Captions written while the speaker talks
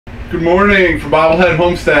Good morning from Bobblehead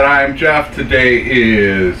Homestead. I'm Jeff. Today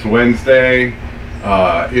is Wednesday.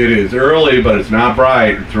 It is early, but it's not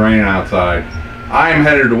bright. It's raining outside. I'm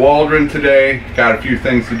headed to Waldron today. Got a few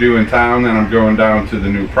things to do in town, then I'm going down to the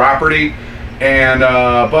new property. And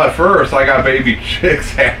but first, I got baby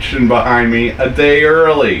chicks hatching behind me a day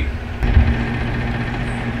early.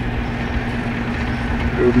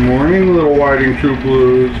 Good morning, little whiting true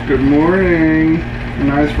blues. Good morning. A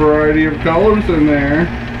nice variety of colors in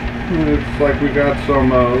there. It's like we got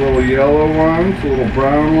some little yellow ones, a little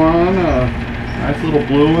brown one, a nice little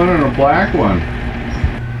blue one, and a black one.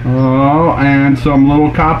 Oh, and some little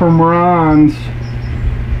copper marans.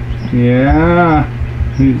 Yeah,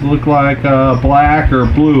 these look like black or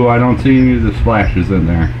blue. I don't see any of the splashes in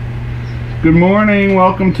there. Good morning,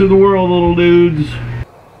 welcome to the world, little dudes.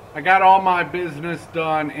 I got all my business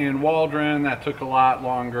done in Waldron. That took a lot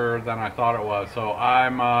longer than I thought it was. So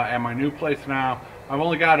I'm at my new place now. I've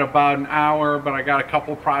only got about an hour, but I got a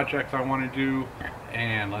couple projects I want to do,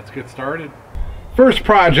 and let's get started. First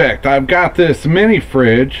project, I've got this mini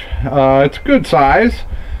fridge. It's a good size.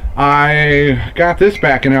 I got this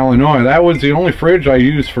back in Illinois. That was the only fridge I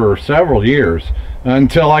used for several years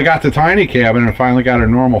until I got the tiny cabin and finally got a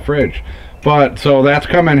normal fridge. But so that's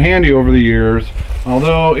come in handy over the years.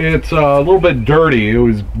 Although it's a little bit dirty. It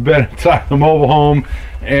was been inside the mobile home,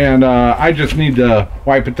 and I just need to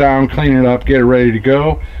wipe it down, clean it up, get it ready to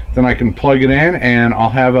go. Then I can plug it in, and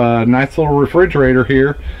I'll have a nice little refrigerator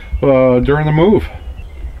here during the move.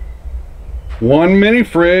 One mini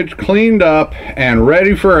fridge cleaned up and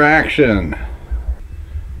ready for action.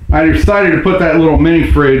 I decided to put that little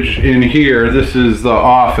mini fridge in here. This is the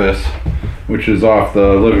office, which is off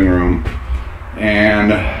the living room. And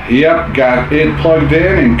yep, got it plugged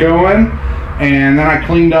in and going. And then I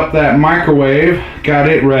cleaned up that microwave, got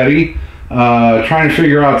it ready, trying to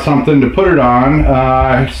figure out something to put it on.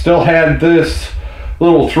 I still had this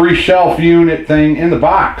little 3-shelf unit thing in the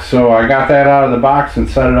box, so I got that out of the box and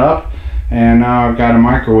set it up, and now I've got a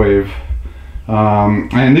microwave.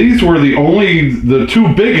 And these were the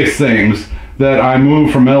two biggest things that I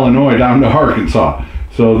moved from Illinois down to Arkansas.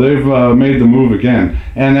 So they've made the move again.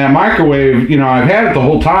 And that microwave, you know, I've had it the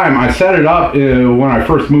whole time. I set it up when I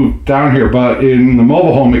first moved down here, but in the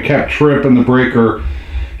mobile home it kept tripping the breaker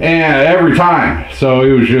and every time. So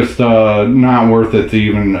it was just not worth it to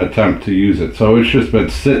even attempt to use it. So it's just been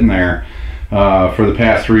sitting there for the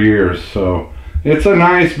past 3 years. So it's a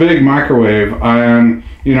nice big microwave. And,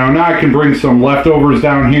 you know, now I can bring some leftovers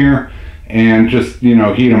down here and just, you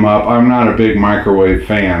know, heat them up. I'm not a big microwave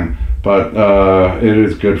fan, but it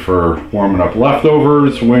is good for warming up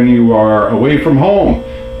leftovers when you are away from home.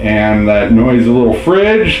 And that noisy little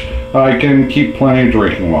fridge, I can keep plenty of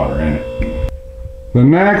drinking water in it. The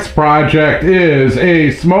next project is a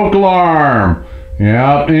smoke alarm.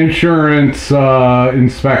 Yep, insurance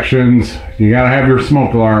inspections. You gotta have your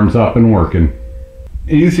smoke alarms up and working.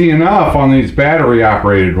 Easy enough on these battery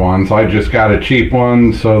operated ones. I just got a cheap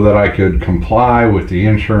one so that I could comply with the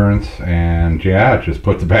insurance, and yeah, just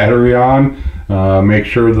put the battery on, make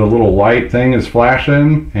sure the little light thing is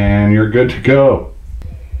flashing, and you're good to go.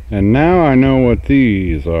 And now I know what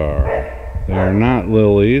these are. They're not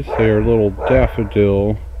lilies, they're little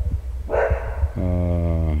daffodil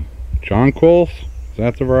jonquils. Is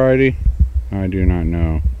that the variety? I do not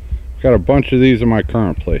know. I've got a bunch of these in my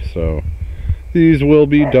current place, so these will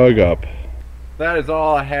be dug up. That is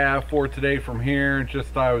all I have for today from here.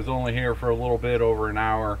 Just I was only here for a little bit over an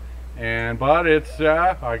hour, but it's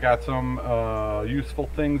I got some useful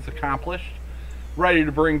things accomplished. Ready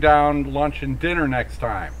to bring down lunch and dinner next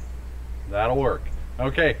time. That'll work.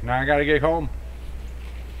 Okay, now I gotta get home.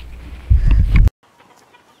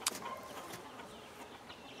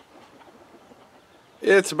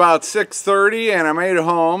 It's about 6:30 and I made it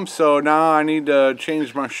home, so now I need to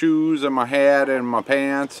change my shoes and my hat and my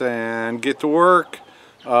pants and get to work.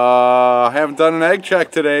 I haven't done an egg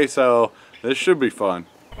check today, so this should be fun.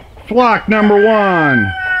 Flock number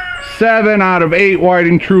 1. 7 out of 8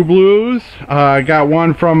 whiting true blues. I got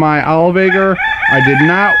one from my olive acre. I did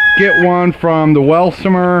not get one from the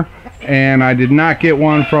Welsomer, and I did not get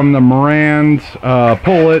one from the Moran's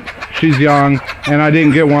pullet. She's young, and I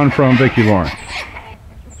didn't get one from Vicki Lawrence.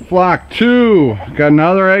 Flock 2, got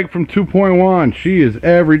another egg from 2.1. She is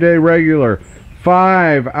everyday regular.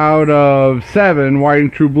 5 out of 7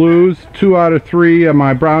 whiting true blues, 2 out of 3 of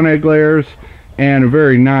my brown egg layers, and a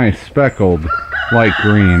very nice speckled light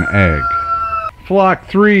green egg. Flock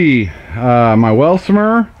 3, my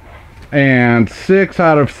Welsomer, and 6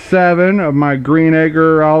 out of 7 of my green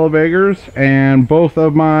egger olive eggers, and both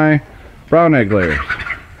of my brown egg layers.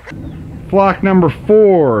 Flock number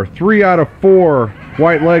 4, 3 out of 4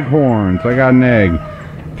 white leghorns, I got an egg.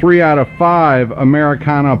 3 out of 5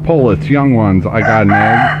 Americana pullets, young ones, I got an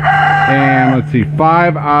egg. And let's see,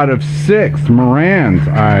 5 out of 6 Morans,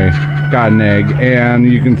 I got an egg.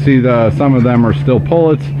 And you can see some of them are still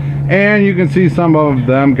pullets, and you can see some of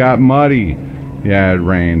them got muddy. Yeah, it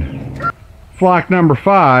rained. Flock number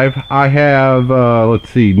 5, I have let's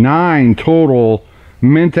see, 9 total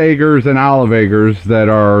mint eggers and olive eggers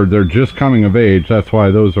they're just coming of age. That's why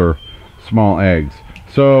those are small eggs.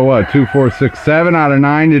 So what, 2, 4, 6, 7 out of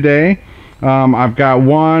 9 today. I've got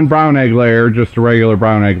 1 brown egg layer, just a regular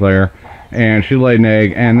brown egg layer, and she laid an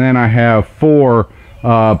egg. And then I have 4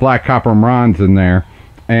 black copper Morans in there.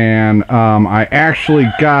 And I actually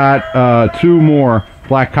got 2 more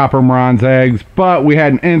black copper Morans eggs, but we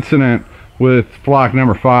had an incident with flock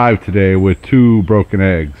number 5 today with 2 broken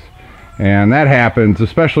eggs. And that happens,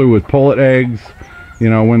 especially with pullet eggs. You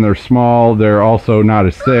know, when they're small, they're also not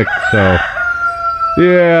as thick, so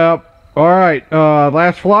yeah. All right,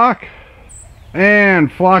 last flock,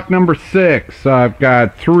 and flock number 6. I've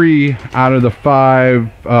got 3 out of the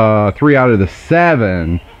 5, 3 out of the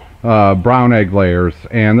 7 brown egg layers,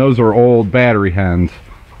 and those are old battery hens.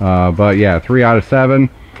 But yeah, 3 out of 7.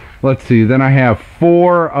 Let's see. Then I have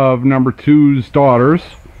 4 of number 2's daughters,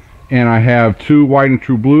 and I have 2 white and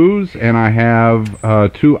true blues, and I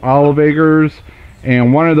have 2 olive eggers.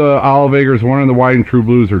 And one of the olive eggers, one of the white and true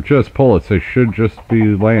blues are just pullets. They should just be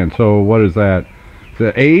laying. So what is that?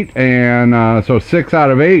 It's 8, and so 6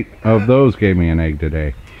 out of 8 of those gave me an egg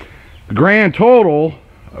today. The grand total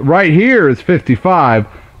right here is 55.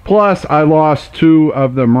 Plus I lost 2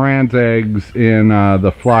 of the Moran's eggs in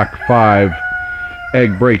the flock 5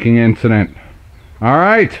 egg breaking incident. All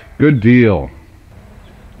right, good deal.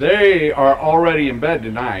 They are already in bed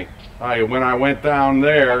tonight. When I went down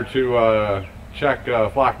there to check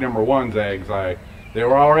flock number 1's eggs, they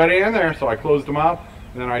were already in there, so I closed them up.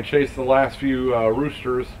 Then I chased the last few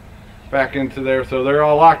roosters back into there, so they're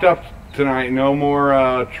all locked up tonight. No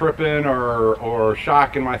more tripping or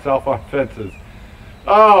shocking myself on fences.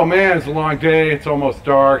 Oh man, it's a long day. It's almost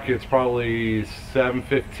dark. It's probably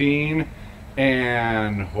 7:15,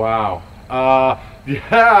 and wow.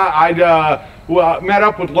 Yeah, I met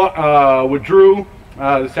up with Drew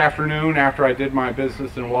this afternoon after I did my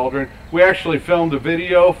business in Waldron. We actually filmed a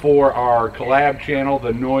video for our collab channel,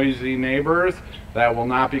 The Noisy Neighbors. That will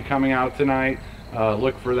not be coming out tonight.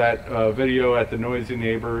 Look for that video at The Noisy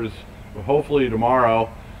Neighbors, hopefully tomorrow.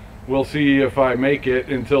 We'll see if I make it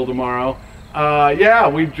until tomorrow. Yeah,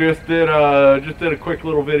 we just did a quick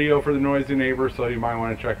little video for The Noisy Neighbors, so you might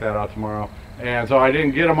want to check that out tomorrow. And so I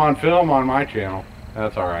didn't get him on film on my channel.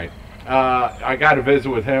 That's all right. I got to visit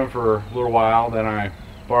with him for a little while. Then I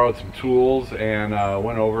borrowed some tools and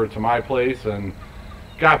went over to my place and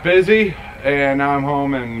got busy. And now I'm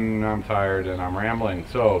home and I'm tired and I'm rambling.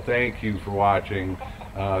 So thank you for watching.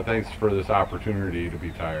 Thanks for this opportunity to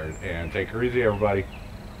be tired. And take her easy, everybody.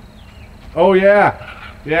 Oh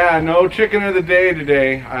yeah, no chicken of the day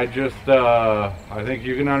today. I think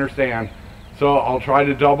you can understand. So I'll try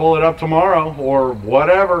to double it up tomorrow or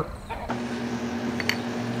whatever.